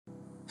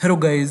Hello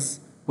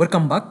guys,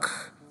 welcome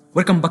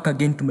back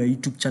again to my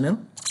YouTube channel.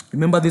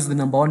 Remember, this is the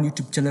 #1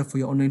 YouTube channel for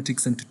your online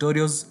tricks and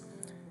tutorials.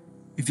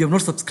 If you have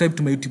not subscribed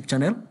to my YouTube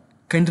channel,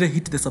 kindly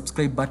hit the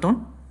subscribe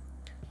button,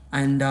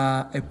 and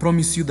I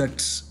promise you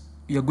that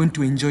you're going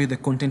to enjoy the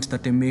content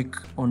that I make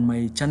on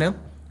my channel,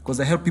 because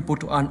I help people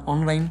to earn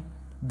online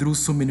through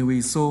so many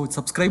ways. So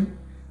subscribe,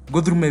 go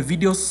through my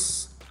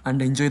videos,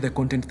 and enjoy the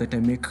content that I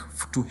make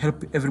to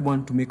help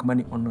everyone to make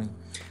money online.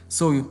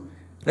 So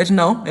right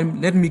now,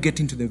 let me get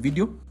into the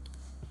video.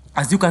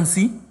 As you can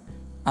see,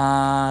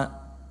 the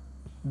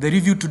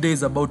review today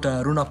is about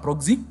Runa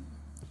Proxy.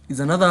 It's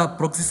another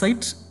proxy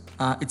site.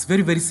 It's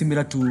very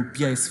similar to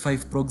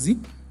PS5 Proxy,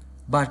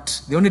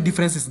 but the only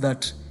difference is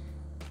that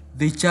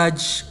they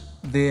charge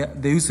the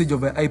usage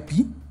of an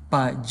IP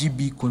per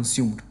GB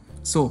consumed.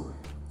 So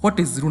what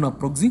is Runa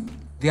Proxy?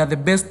 They are the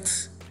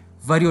best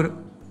value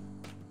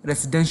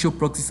residential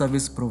proxy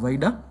service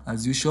provider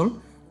as usual,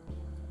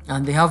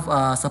 and they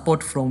have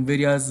support from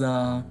various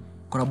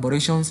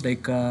collaborations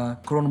like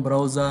Chrome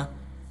browser,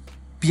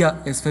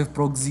 PS5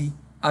 Proxy,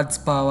 Ads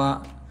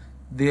Power,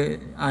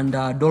 and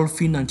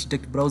Dolphin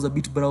Anti-Detect browser,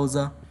 Bit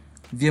browser,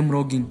 VM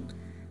login.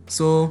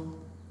 So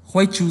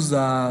why choose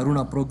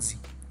Runa Proxy?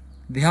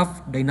 They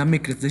have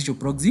dynamic residential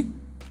proxy,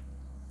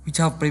 which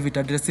have private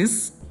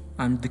addresses,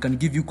 and they can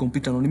give you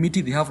complete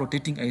anonymity. They have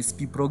rotating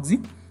ISP proxy.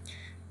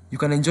 You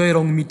can enjoy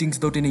long meetings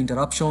without any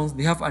interruptions.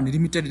 They have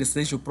unlimited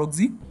residential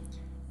proxy,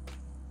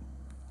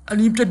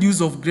 unlimited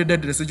use of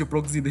graded residential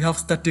proxy. They have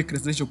static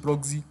residential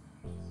proxy,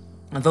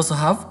 and they also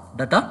have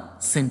data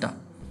center.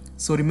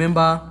 So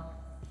remember,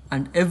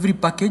 and every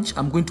package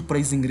I'm going to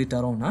pricing later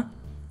on.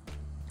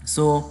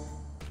 So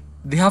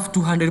they have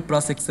 200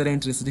 plus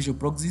excellent residential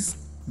proxies.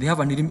 They have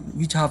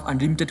which have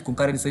unlimited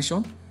concurrent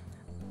session.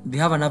 They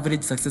have an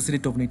average success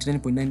rate of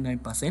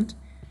 99.99%.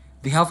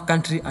 They have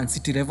country and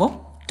city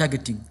level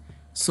targeting.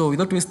 So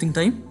without wasting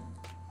time,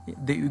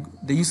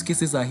 the use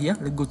cases are here.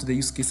 Let's go to the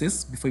use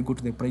cases before we go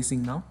to the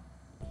pricing now.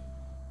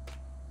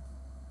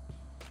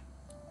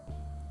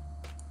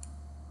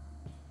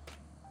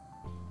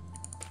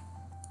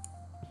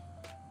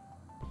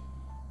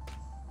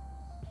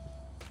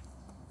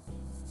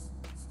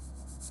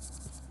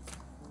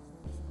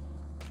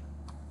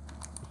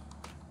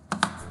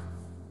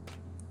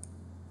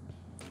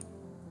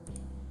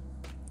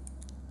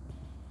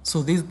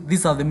 So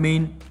these are the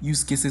main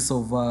use cases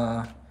of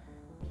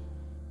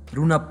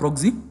Runa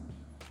Proxy: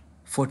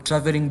 for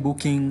traveling,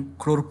 booking,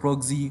 crawl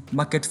proxy,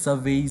 market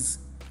surveys.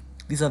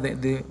 These are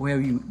the where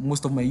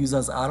most of my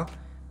users are.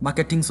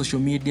 Marketing,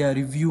 social media,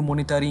 review,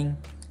 monitoring,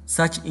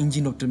 search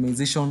engine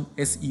optimization,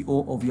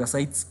 SEO of your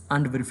sites,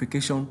 and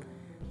verification,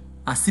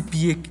 a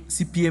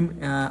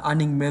CPM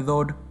earning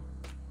method,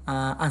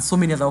 and so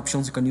many other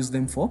options you can use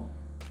them for.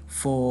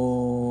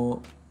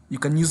 You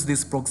can use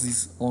these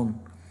proxies on.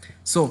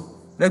 So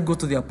let's go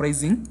to their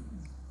pricing.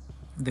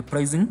 The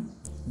pricing,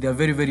 they are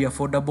very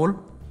affordable,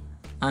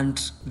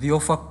 and they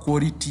offer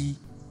quality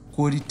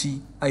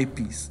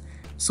IPs.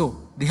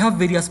 So they have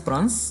various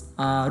plans.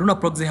 Runa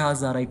Proxy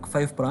has like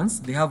 5 plans.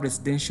 They have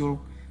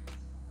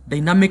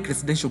dynamic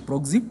residential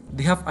proxy.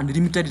 They have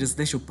unlimited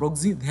residential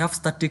proxy. They have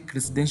static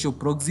residential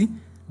proxy,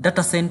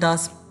 data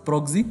centers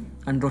proxy,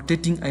 and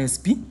rotating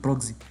ISP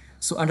proxy.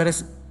 So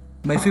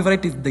my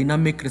favorite is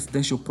dynamic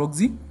residential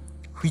proxy,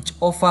 which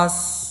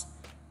offers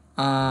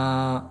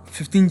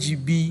 15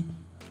 GB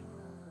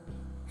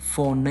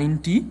for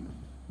 90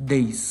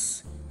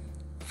 days,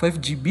 5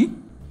 GB.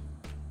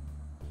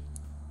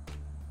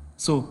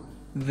 So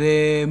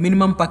the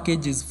minimum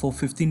package is for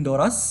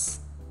 $15,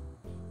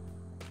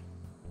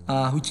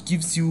 which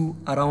gives you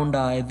around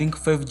I think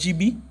 5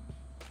 GB.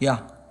 Yeah,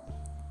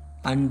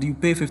 and you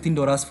pay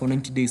 $15 for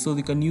 90 days. So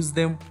you can use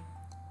them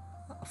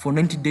for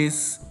 90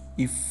 days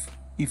if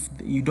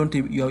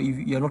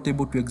you are not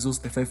able to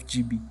exhaust the 5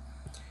 GB.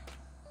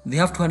 They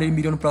have 200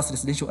 million plus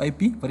residential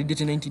IP,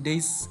 validated 90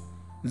 days,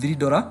 $3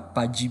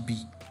 per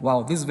GB.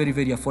 Wow, this is very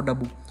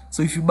affordable.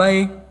 So if you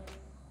buy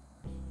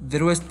the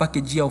lowest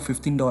package here of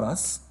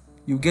 $15,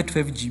 you get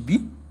 5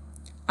 GB,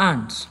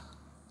 and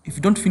if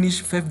you don't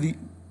finish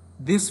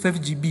this 5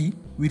 GB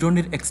will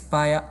only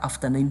expire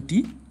after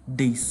 90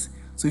 days.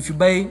 So if you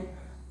buy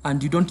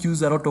and you don't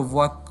use a lot of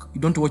work,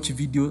 you don't watch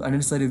videos,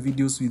 unnecessary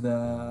videos with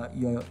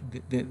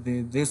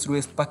this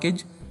lowest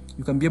package,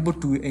 you can be able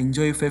to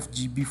enjoy 5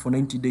 GB for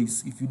 90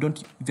 days if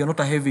you're not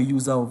a heavy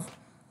user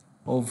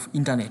of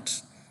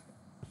internet.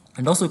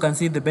 And also you can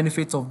see the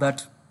benefits of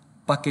that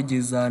package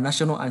is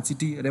national and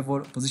city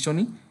level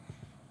positioning.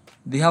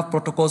 They have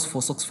protocols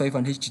for Socks5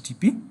 and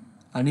HTTP,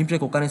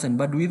 unlimited concurrency and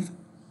bandwidth.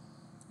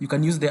 You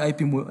can use the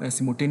IP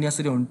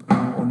simultaneously on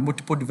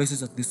multiple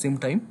devices at the same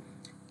time.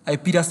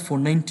 IP lasts for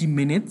 90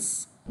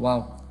 minutes.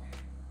 Wow.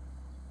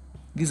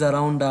 These are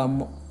around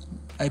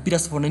IP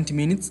lasts for 90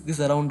 minutes. This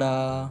is around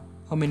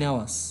how many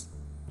hours?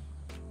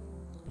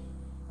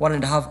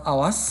 1.5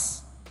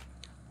 hours.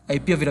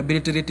 IP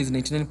availability rate is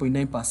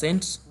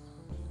 99.9%.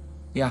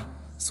 Yeah,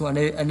 so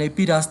an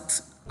IP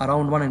lasts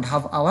around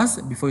 1.5 hours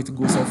before it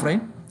goes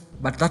offline,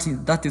 but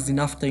that is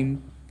enough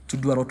time to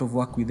do a lot of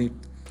work with it.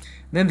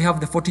 Then they have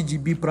the 40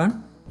 GB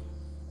plan.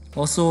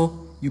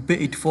 Also, you pay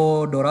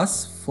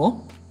 $84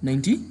 for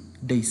 90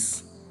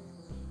 days.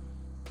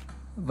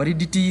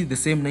 Validity the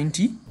same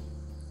 90,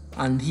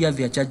 and here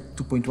they are charged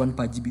 2.1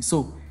 per GB.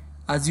 So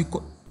as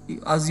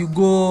you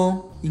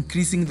go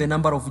increasing the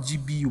number of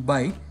GB you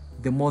buy,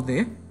 the more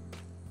the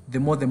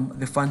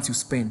funds you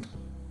spend.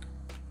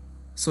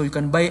 So you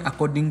can buy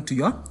according to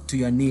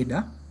your need.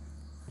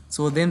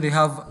 So then they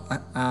have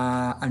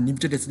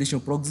unlimited destination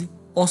proxy.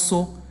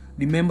 Also,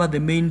 remember the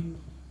main,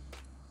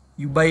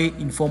 you buy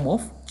in form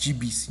of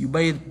GBs. You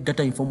buy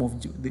data in form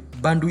of the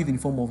bandwidth in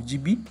form of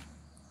GB.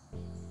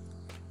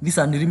 These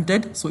are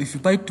unlimited. So if you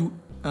buy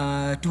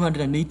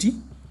 280,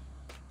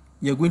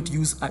 you're going to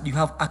use, you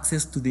have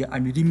access to the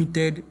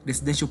unlimited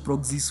residential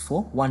proxies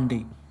for 1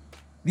 day.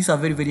 These are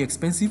very, very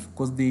expensive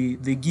because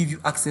they give you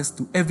access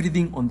to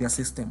everything on their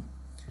system.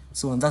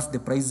 So, and that's the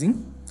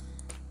pricing.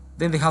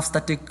 Then they have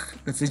static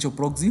residential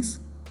proxies.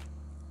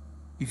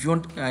 If you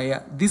want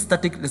this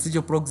static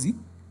residential proxy,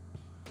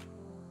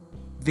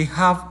 they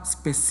have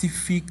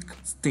specific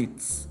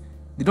states.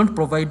 They don't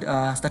provide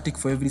static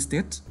for every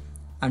state,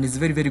 and it's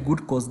very, very good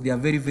because they are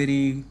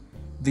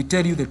they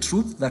tell you the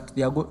truth that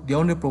they are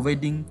only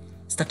providing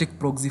static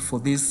proxy for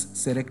these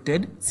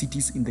selected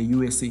cities in the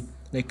USA,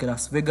 like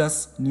Las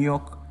Vegas, New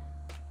York,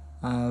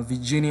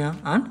 Virginia,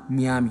 and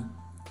Miami.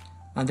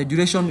 And the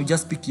duration, you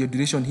just pick your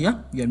duration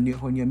here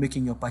when you're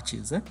making your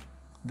purchase.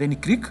 Then you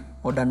click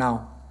order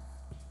now.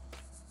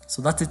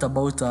 So that's it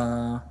about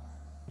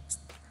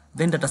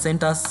then data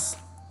centers.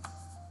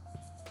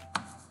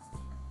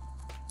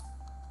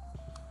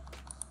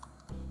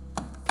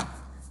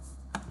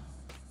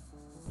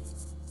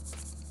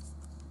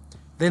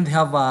 Then they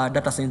have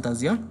data centers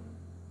here.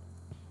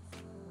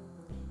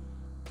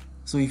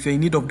 So if you're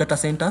in need of data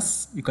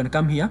centers, you can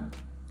come here,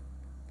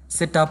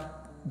 set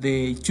up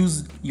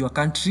choose your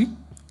country,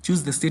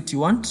 choose the state you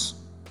want,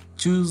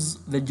 choose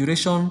the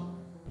duration,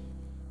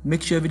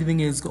 make sure everything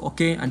is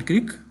okay, and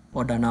click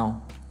order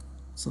now.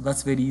 So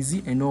that's very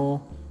easy. I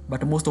know,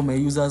 but most of my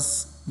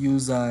users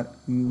will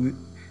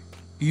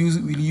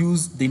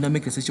use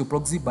dynamic residential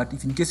proxy. But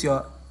if in case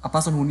you're a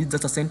person who needs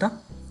data center,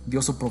 they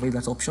also provide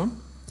that option.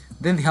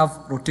 Then they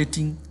have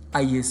rotating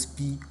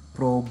ISP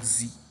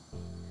proxy.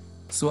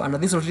 So under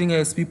this rotating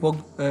ISP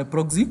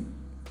proxy,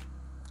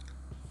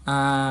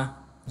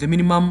 the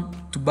minimum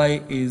to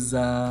buy is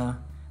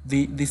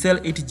they sell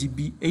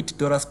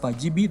 $8 per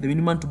GB. The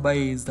minimum to buy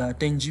is 10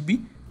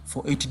 GB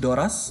for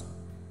 $80.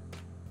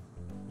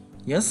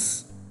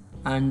 Yes,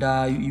 and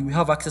you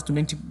have access to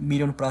 90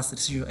 million plus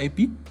residual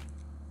IP.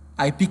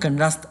 IP can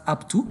last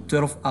up to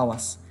 12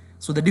 hours.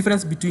 So the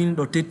difference between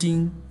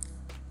rotating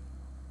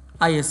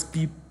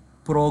ISP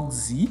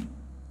proxy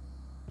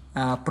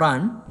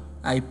plan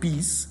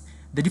IPs,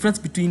 the difference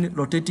between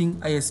rotating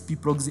ISP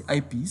proxy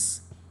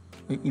IPs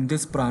in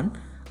this plan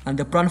and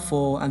the plan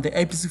and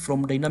the IPs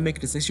from dynamic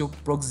residential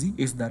proxy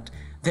is that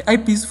the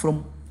IPs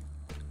from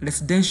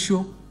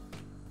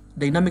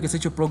dynamic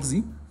residential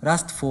proxy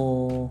last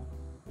for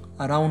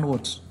around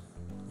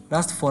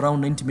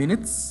 90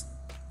 minutes.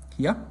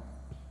 Here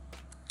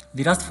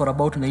they last for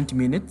about 90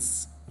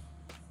 minutes,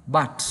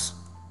 but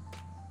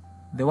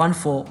the one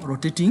for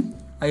rotating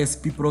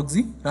ISP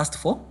proxy lasts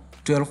for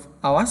 12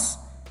 hours,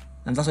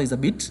 and that's why it's a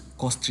bit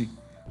costly.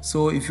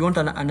 So if you want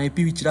an IP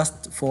which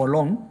lasts for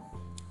long,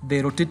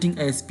 the rotating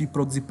ISP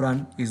proxy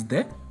plan is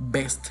the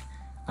best.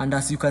 And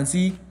as you can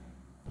see,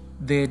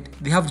 they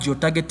have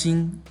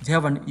geotargeting. They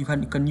have you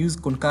can use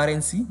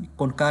concurrent,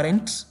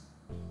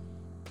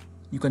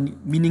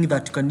 meaning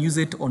that you can use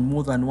it on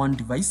more than one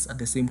device at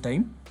the same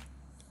time.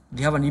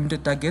 They have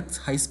unlimited targets,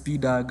 high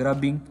speed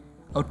grabbing,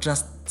 ultra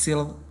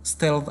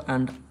stealth,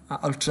 and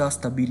ultra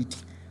stability.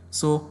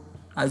 So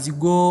as you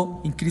go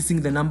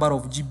increasing the number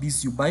of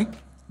GBs you buy,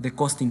 the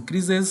cost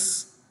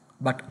increases,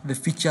 but the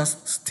features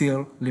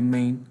still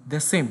remain the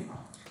same.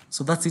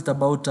 So that's it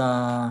about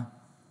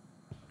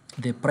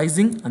the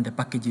pricing and the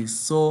packages.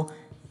 So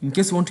in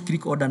case you want to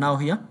click order now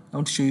here, I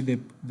want to show you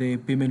the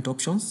payment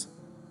options.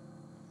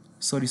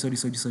 Sorry.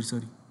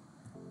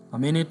 A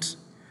minute.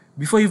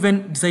 Before you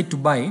even decide to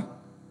buy,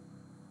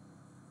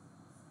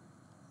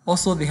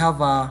 also they have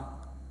a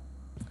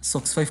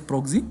Socks5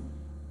 Proxy,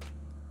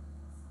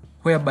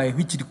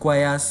 which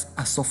requires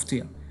a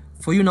software.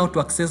 For you now to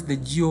access the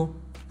geo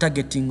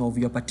targeting of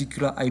your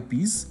particular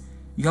IPs,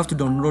 you have to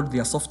download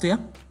their software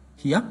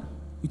here,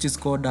 which is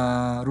called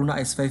Runa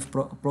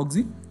S5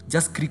 Proxy.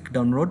 Just click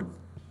download.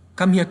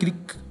 Come here,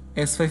 click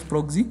S5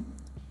 Proxy.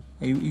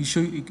 It's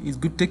going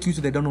to take you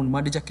to the download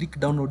manager. Click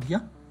download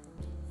here,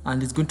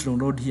 and it's going to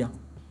download here.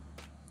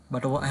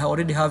 But I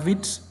already have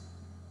it.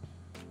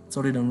 It's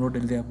already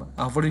downloaded there, but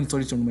I've already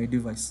installed it on my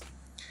device.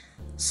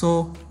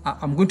 So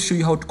I'm going to show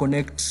you how to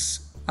connect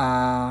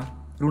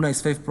Runa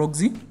S5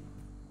 Proxy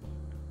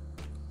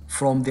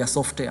from their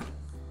software.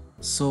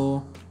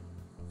 So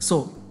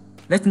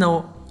let's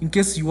now, in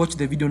case you watch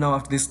the video now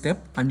after this step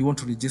and you want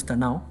to register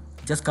now,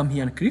 just come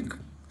here and click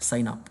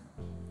sign up.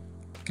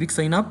 Click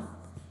sign up.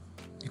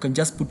 You can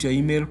just put your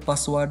email,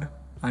 password,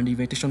 and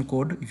invitation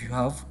code if you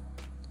have.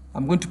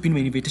 I'm going to pin my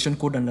invitation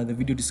code under the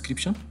video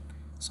description.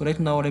 So right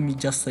now, let me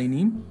just sign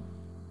in.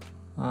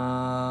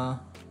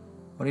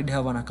 Already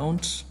have an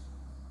account.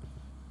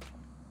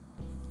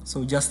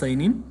 So just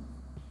sign in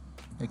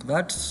like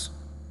that.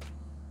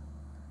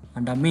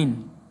 And I'm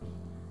in.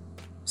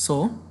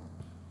 So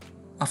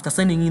after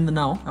signing in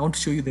now, I want to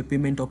show you the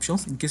payment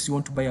options in case you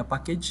want to buy a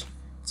package.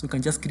 So you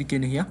can just click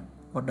in here,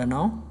 order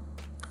now.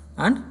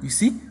 And you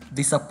see,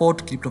 they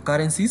support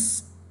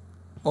cryptocurrencies,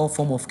 all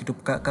form of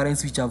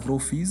cryptocurrency which have low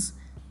fees.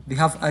 They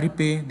have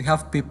Alipay, they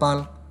have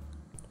PayPal.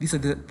 This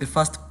is the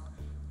first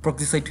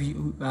proxy site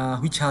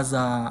which has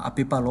a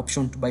PayPal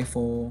option to buy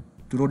to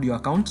load your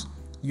account.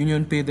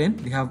 Union Pay, then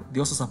they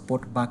also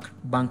support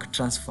bank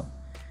transfer.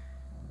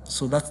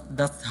 So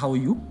that's how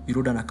you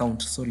load an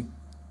account. Sorry,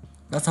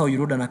 that's how you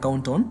load an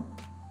account on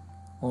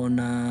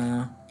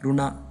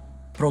Luna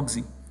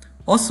Proxy.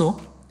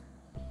 Also,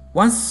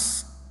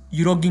 once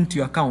you log into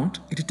your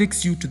account, it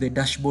takes you to the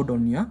dashboard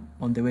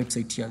on the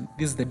website here.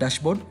 This is the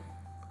dashboard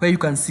where you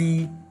can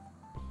see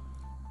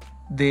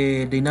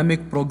the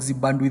dynamic proxy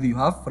bandwidth you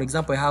have. For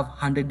example, I have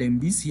 100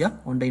 MBs here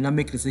on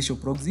dynamic residential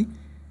proxy.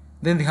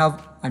 Then they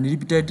have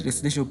unlimited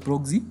residential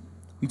proxy,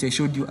 which I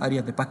showed you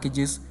earlier, the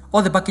packages.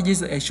 All the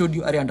packages I showed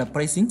you earlier under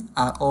pricing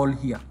are all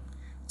here.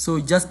 So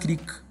you just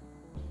click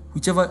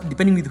whichever,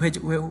 depending with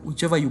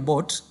whichever you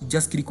bought, you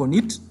just click on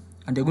it,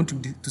 and you're going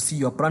to see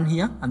your plan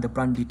here and the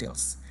plan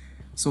details.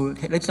 So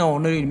right now,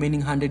 only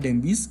remaining 100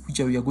 MBs, which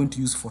we are going to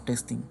use for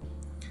testing.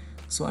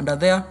 So under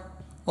there,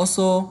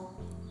 also,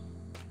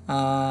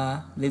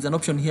 there's an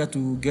option here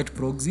to get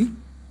proxy.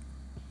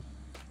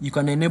 You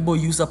can enable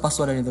user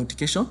password and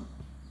authentication.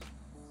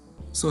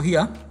 So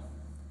here,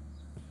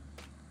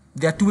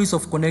 there are two ways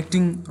of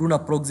connecting Luna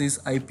Proxy's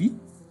IP.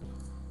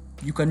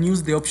 You can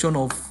use the option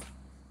of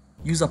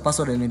user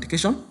password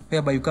authentication,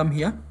 whereby you come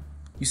here,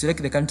 you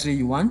select the country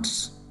you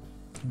want,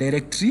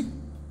 directory,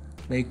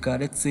 like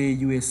let's say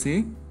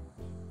USA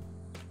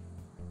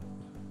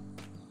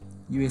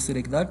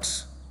like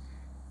that.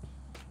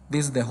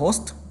 This is the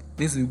host.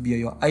 This will be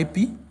your IP.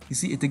 You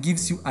see, it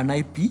gives you an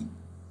IP.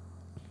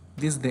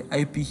 This is the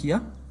IP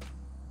here,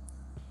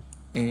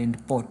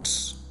 and port.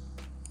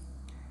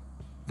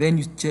 Then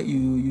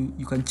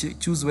you can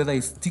choose whether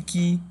it's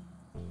sticky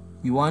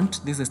you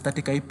want. This is a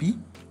static IP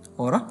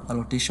or a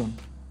rotation.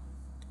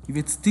 If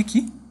it's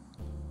sticky,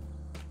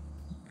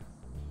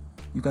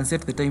 you can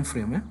set the time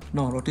frame.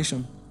 No,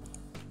 rotation.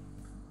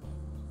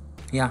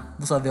 Yeah,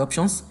 those are the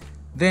options.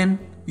 Then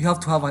you have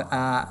to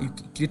have you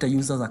create a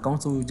user's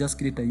account. So you just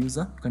create a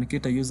user. You can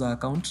create a user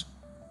account.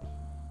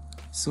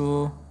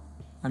 So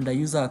under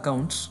user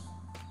account,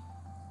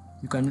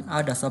 you can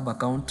add a sub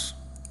account.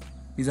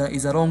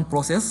 It's a long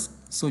process.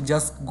 So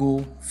just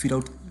go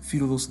fill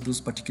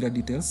those particular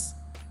details.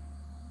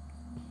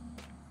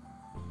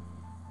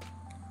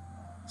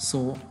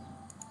 So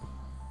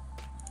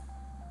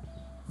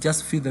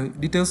just fill the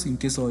details in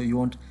case you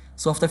want.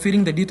 So after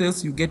filling the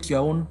details, you get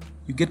your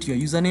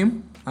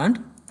username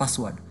and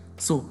password.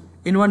 So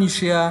anyone you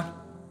share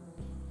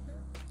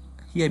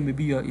here,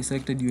 maybe you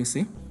selected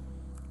USA.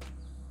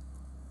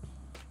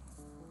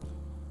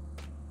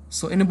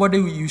 So anybody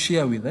you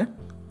share with,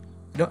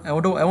 I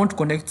want to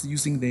connect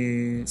using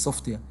the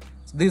software.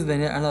 So this is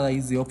another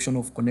easy option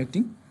of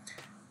connecting.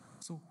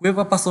 So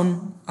whoever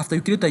person, after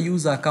you create a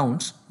user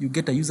account, you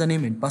get a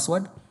username and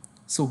password.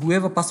 So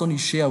whoever person you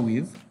share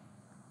with,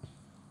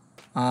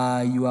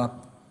 your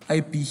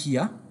IP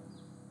here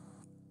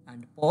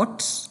and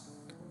port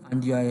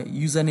and your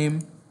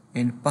username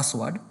and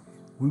password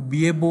will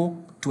be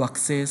able to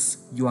access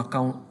your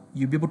account.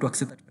 You'll be able to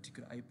access that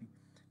particular IP.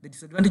 The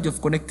disadvantage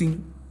of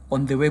connecting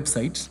on the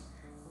website,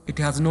 it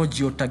has no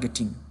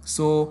geo-targeting.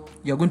 So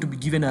you're going to be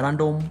given a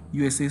random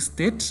USA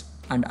state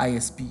and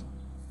ISP.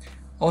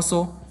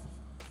 Also,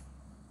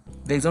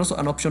 there is also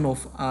an option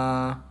of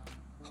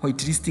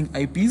whitelisting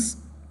IPs.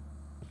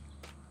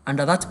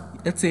 Under that,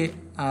 let's say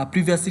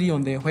previously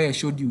on the where I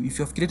showed you, if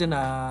you have created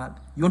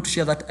you want to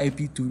share that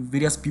IP to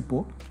various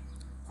people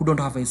who don't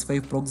have a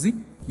Socks5 proxy,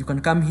 you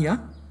can come here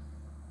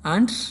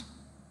and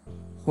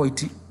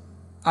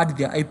add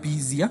their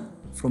IPs here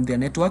from their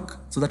network,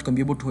 so that you can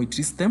be able to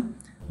whitelist them.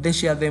 Then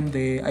share them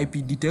the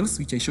IP details,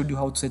 which I showed you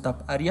how to set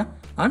up area,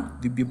 and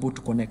they'll be able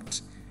to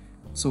connect.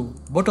 So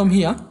bottom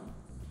here,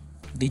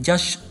 they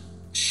just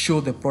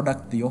show the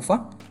product they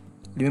offer.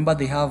 Remember,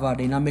 they have a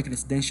dynamic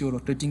residential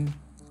rotating.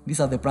 These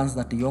are the plans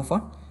that they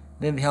offer.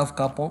 Then they have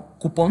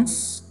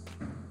coupons.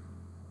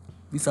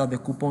 These are the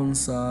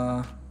coupons.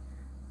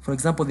 For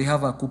example, they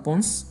have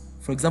coupons.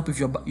 For example,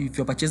 if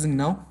you're purchasing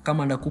now, come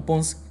under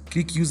coupons,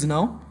 click use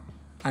now,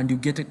 and you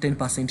get a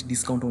 10%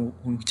 discount on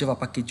whichever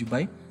package you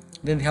buy.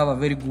 Then they have a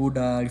very good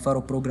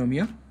referral program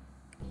here.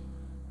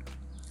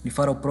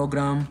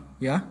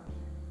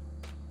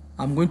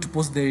 I'm going to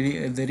post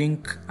the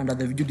link under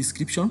the video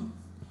description,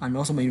 and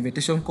also my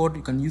invitation code.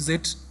 You can use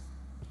it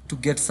to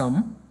get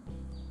some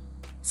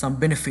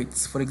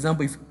benefits. For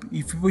example, if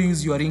people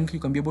use your link, you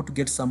can be able to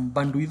get some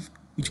bandwidth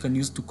which you can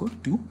use to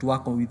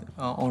work with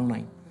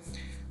online.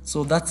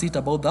 So that's it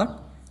about that.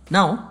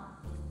 Now,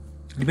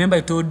 remember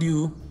I told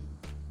you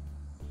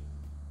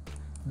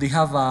they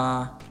have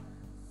a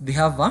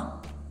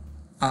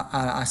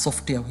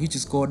software which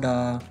is called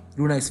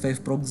Luna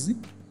S5 Proxy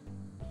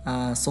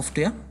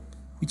software,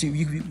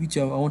 which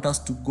I want us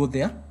to go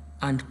there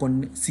and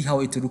see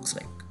how it looks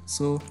like.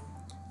 So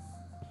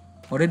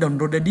already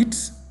downloaded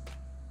it.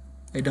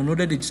 I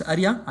downloaded it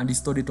earlier and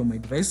installed it on my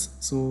device.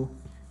 So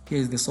here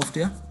is the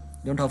software.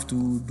 You don't have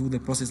to do the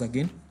process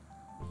again.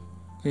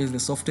 Here is the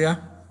software.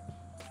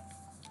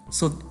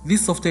 So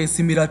this software is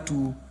similar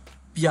to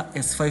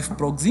S5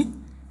 Proxy.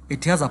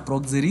 It has a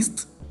proxy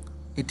list.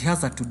 It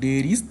has a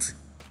today list.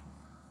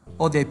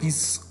 All the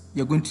IPs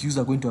you're going to use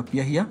are going to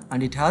appear here,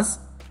 and it has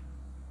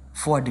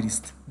forward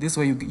list. This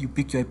way you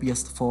pick your IP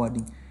as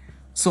forwarding.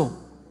 So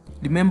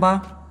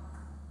remember,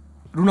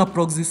 Luna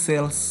Proxy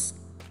sells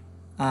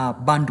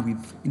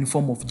bandwidth in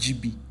form of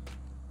GB.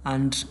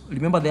 And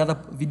remember the other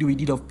video we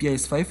did of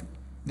PS5.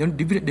 Then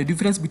the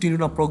difference between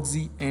Luna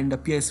Proxy and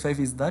PS5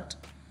 is that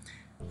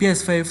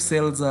PS5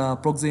 sells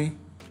proxy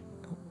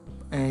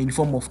in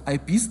form of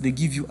IPs. They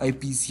give you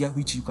IPs here,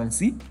 which you can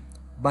see.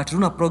 But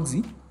Luna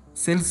Proxy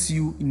sells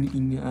you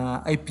in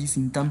IPs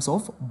in terms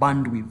of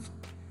bandwidth.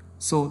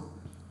 So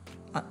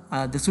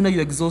the sooner you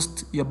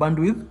exhaust your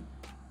bandwidth,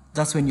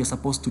 that's when you're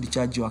supposed to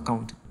recharge your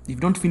account. If you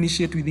don't finish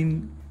it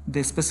within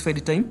the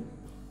specified time,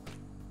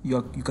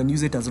 you can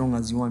use it as long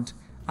as you want.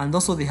 And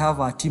also they have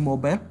a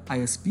T-Mobile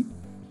ISP.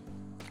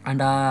 And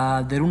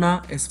the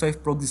Luna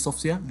S5 Proxy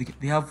software,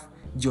 they have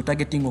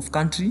geo-targeting of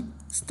country,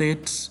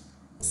 state,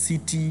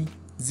 city,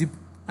 zip,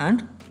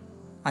 and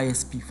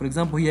ISP. For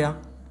example, here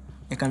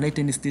I can write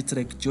any states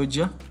like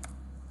Georgia.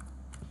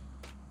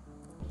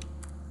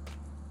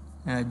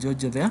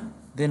 Georgia there.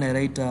 Then I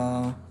write,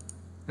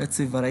 let's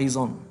say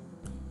Verizon.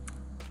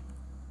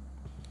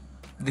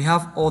 They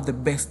have all the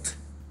best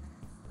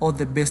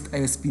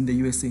ISP in the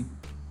USA.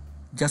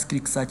 Just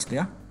click search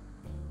there.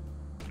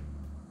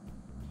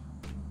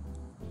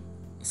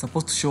 It's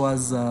supposed to show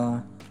us,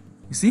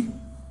 you see,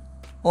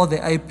 all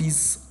the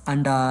IPs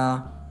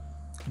under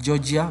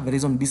Georgia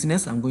Verizon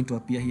Business. I'm going to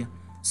appear here.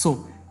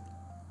 So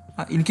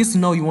in case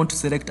now you want to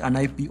select an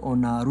IP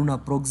on Luna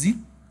Proxy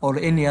or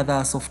any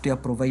other software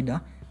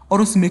provider,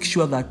 always make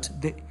sure that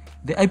the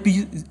IP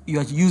you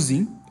are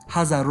using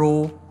has a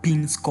raw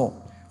pin score.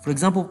 For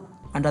example,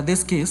 under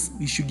this case,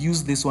 we should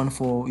use this one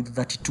for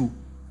 32.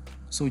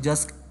 So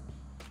right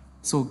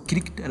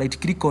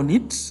click on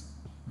it,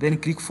 then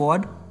click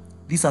forward.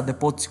 These are the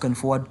ports you can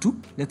forward to.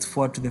 Let's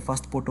forward to the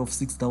first port of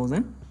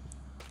 6000.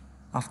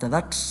 After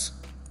that,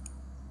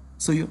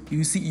 so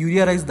you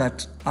realize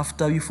that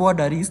after you forward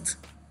a list,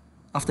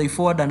 after you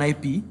forward an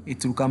IP,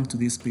 it will come to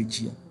this page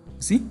here.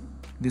 See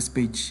this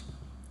page.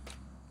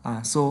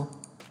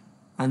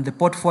 And the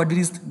port forward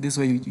list, this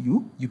way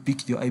you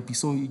pick your IP.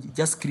 So you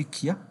just click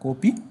here,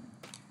 copy,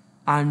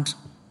 and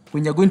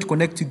when you're going to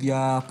connect with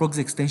your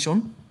proxy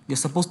extension, you're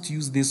supposed to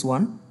use this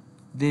one,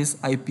 this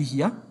IP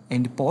here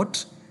and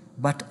port.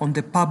 But on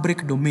the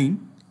public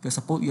domain,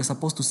 you're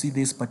supposed to see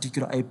this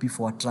particular IP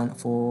for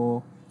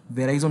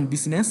Verizon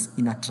Business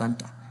in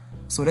Atlanta.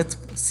 So let's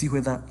see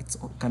whether it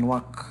can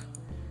work.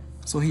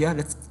 So here,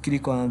 let's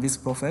click on this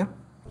profile.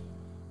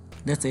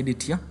 Let's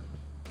edit here.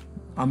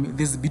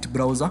 This is Bit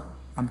browser.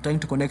 I'm trying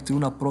to connect to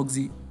Luna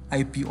Proxy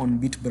IP on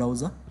Bit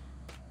browser.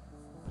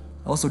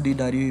 I also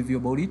did a review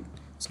about it,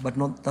 but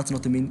that's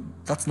not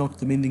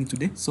the main thing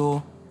today.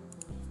 So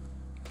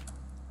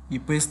you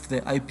paste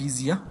the IPs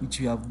here which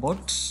you have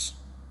bought.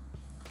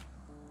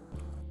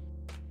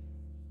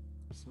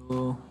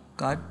 So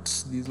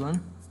cut this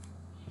one,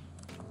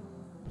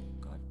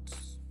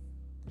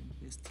 then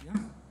paste here.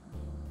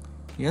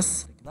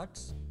 Yes, like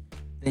that.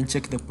 Then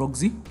check the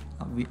proxy.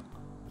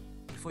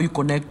 Before you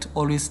connect,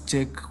 always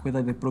check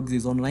whether the proxy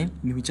is online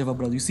in whichever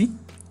browser you see.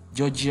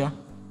 Georgia,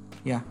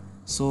 yeah.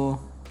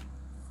 So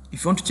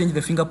if you want to change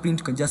the fingerprint,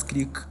 you can just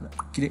click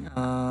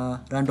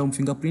random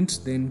fingerprint,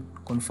 then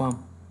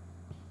confirm.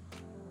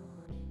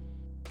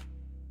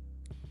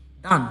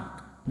 Done.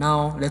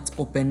 Now let's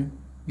open.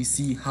 We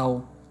see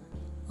how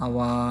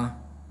our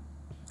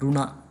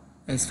Luna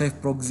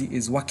S5 Proxy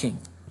is working.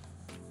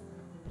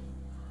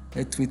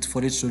 Let's wait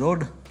for it to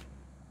load.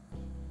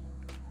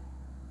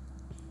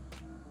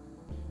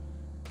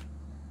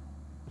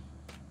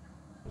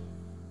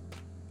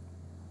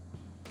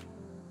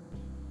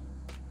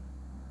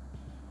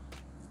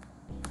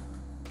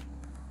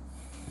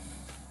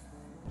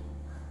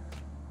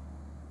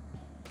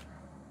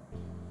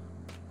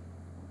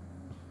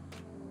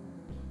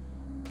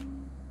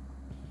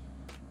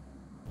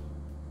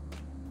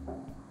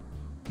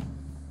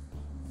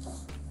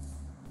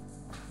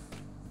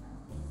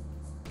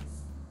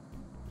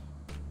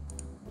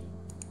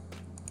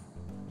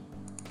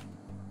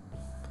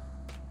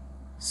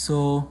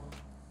 So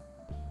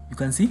you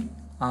can see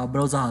our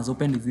browser has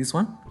opened. Is this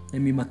one.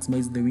 Let me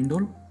maximize the window.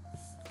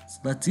 So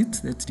that's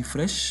it. Let's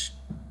refresh.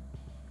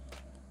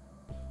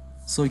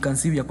 So you can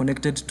see we are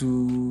connected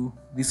to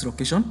this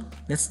location.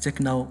 Let's check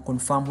now,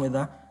 confirm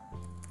whether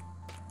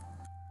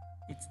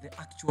it's the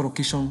actual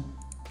location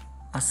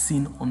as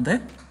seen on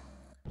the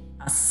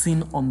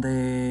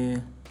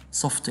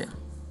software.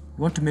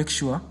 You want to make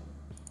sure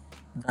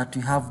that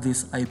we have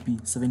this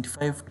IP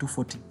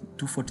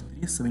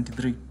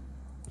 75.243.73,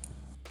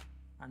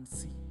 and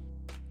see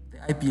the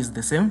IP is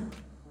the same.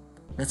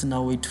 Let's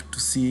now wait to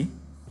see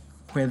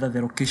whether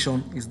the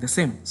location is the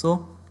same.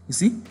 So you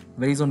see,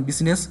 Verizon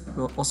Business,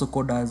 also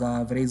called as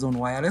Verizon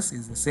Wireless,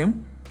 is the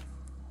same.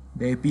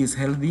 The IP is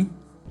healthy,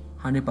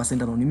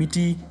 100%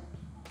 anonymity.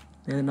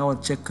 Then now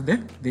I'll check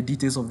the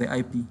details of the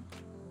IP.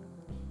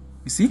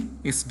 You see,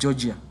 it's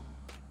Georgia.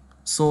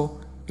 So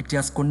it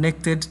has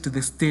connected to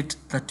the state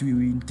that we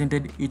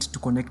intended it to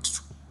connect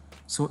to.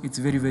 So it's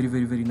very, very,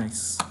 very, very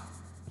nice.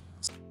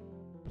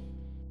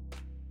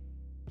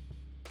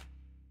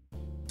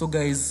 So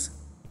guys,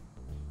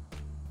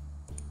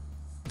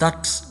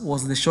 that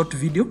was the short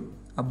video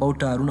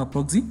about Luna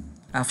Proxy.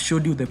 I've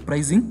showed you the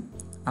pricing,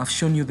 I've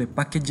shown you the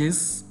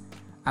packages,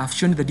 I've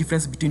shown you the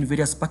difference between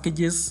various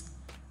packages,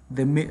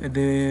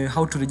 the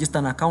how to register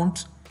an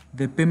account,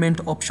 the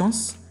payment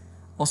options.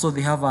 Also,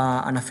 they have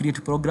an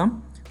affiliate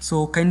program.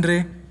 So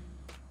kindly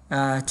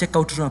check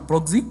out Luna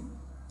Proxy,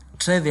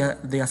 try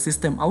their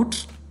system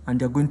out, and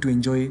you're going to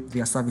enjoy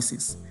their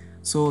services.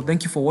 So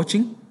thank you for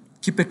watching.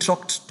 Keep it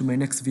locked to my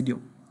next video.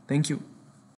 Thank you.